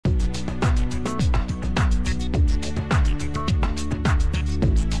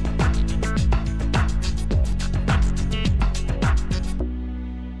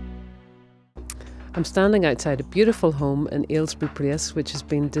I'm standing outside a beautiful home in Aylesbury Place, which has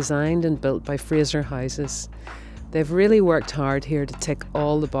been designed and built by Fraser Houses. They've really worked hard here to tick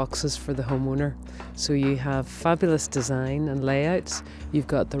all the boxes for the homeowner. So you have fabulous design and layouts, you've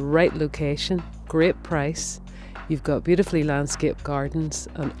got the right location, great price, you've got beautifully landscaped gardens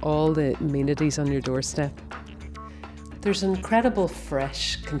and all the amenities on your doorstep. There's an incredible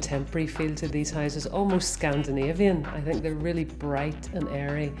fresh contemporary feel to these houses, almost Scandinavian. I think they're really bright and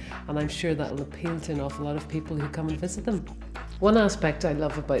airy, and I'm sure that'll appeal to an awful lot of people who come and visit them. One aspect I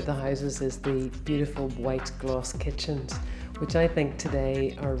love about the houses is the beautiful white gloss kitchens, which I think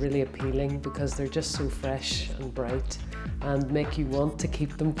today are really appealing because they're just so fresh and bright and make you want to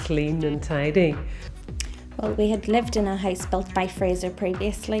keep them clean and tidy. Well, we had lived in a house built by Fraser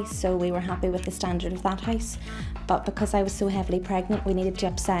previously, so we were happy with the standard of that house. But because I was so heavily pregnant, we needed to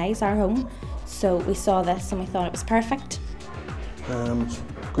upsize our home. So we saw this and we thought it was perfect.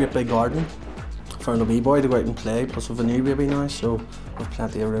 Great big garden for a wee boy to go out and play, plus with a new baby now, so we've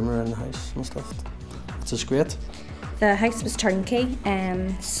plenty of room around the house and stuff. It's just great. The house was turnkey,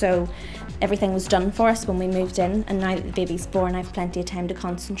 so everything was done for us when we moved in, and now that the baby's born, I've plenty of time to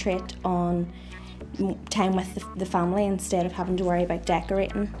concentrate on time with the family instead of having to worry about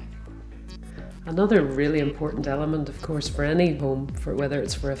decorating. Another really important element, of course, for any home, for whether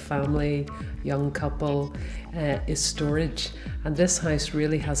it's for a family, young couple, is storage. And this house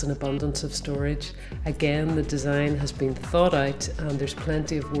really has an abundance of storage. Again, the design has been thought out and there's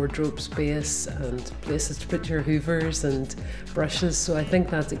plenty of wardrobe space and places to put your hoovers and brushes. So I think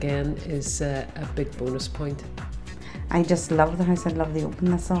that again is a big bonus point. I just love the house. I love the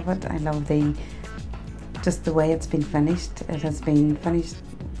openness of it. I love just the way it's been finished. It has been finished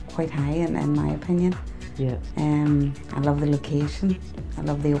quite high in my opinion. Yeah. I love the location. I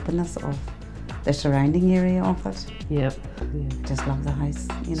love the openness of the surrounding area of it. Yeah. Just love the house,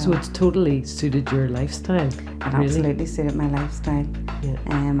 you know. So it's totally suited your lifestyle. It really? Absolutely suited my lifestyle. Yeah.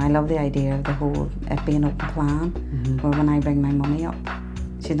 I love the idea of the whole it being open plan, where when I bring my mummy up,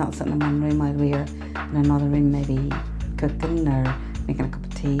 she's not sitting in one room while we're in another room, maybe cooking or making a cup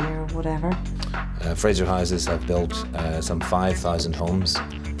of tea or whatever. Fraser Houses have built some 5,000 homes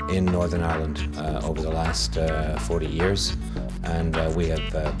in Northern Ireland over the last 40 years, and we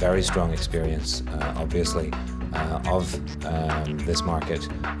have very strong experience, obviously, of this market,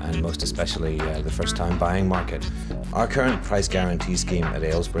 and most especially the first-time buying market. Our current price guarantee scheme at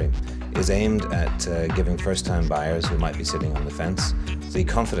Aylesbury is aimed at giving first-time buyers who might be sitting on the fence the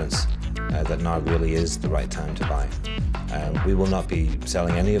confidence that now really is the right time to buy. We will not be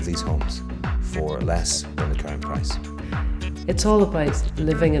selling any of these homes for less than the current price. It's all about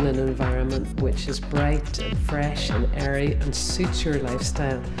living in an environment which is bright and fresh and airy and suits your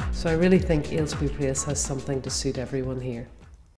lifestyle. So I really think Aylesbury Place has something to suit everyone here.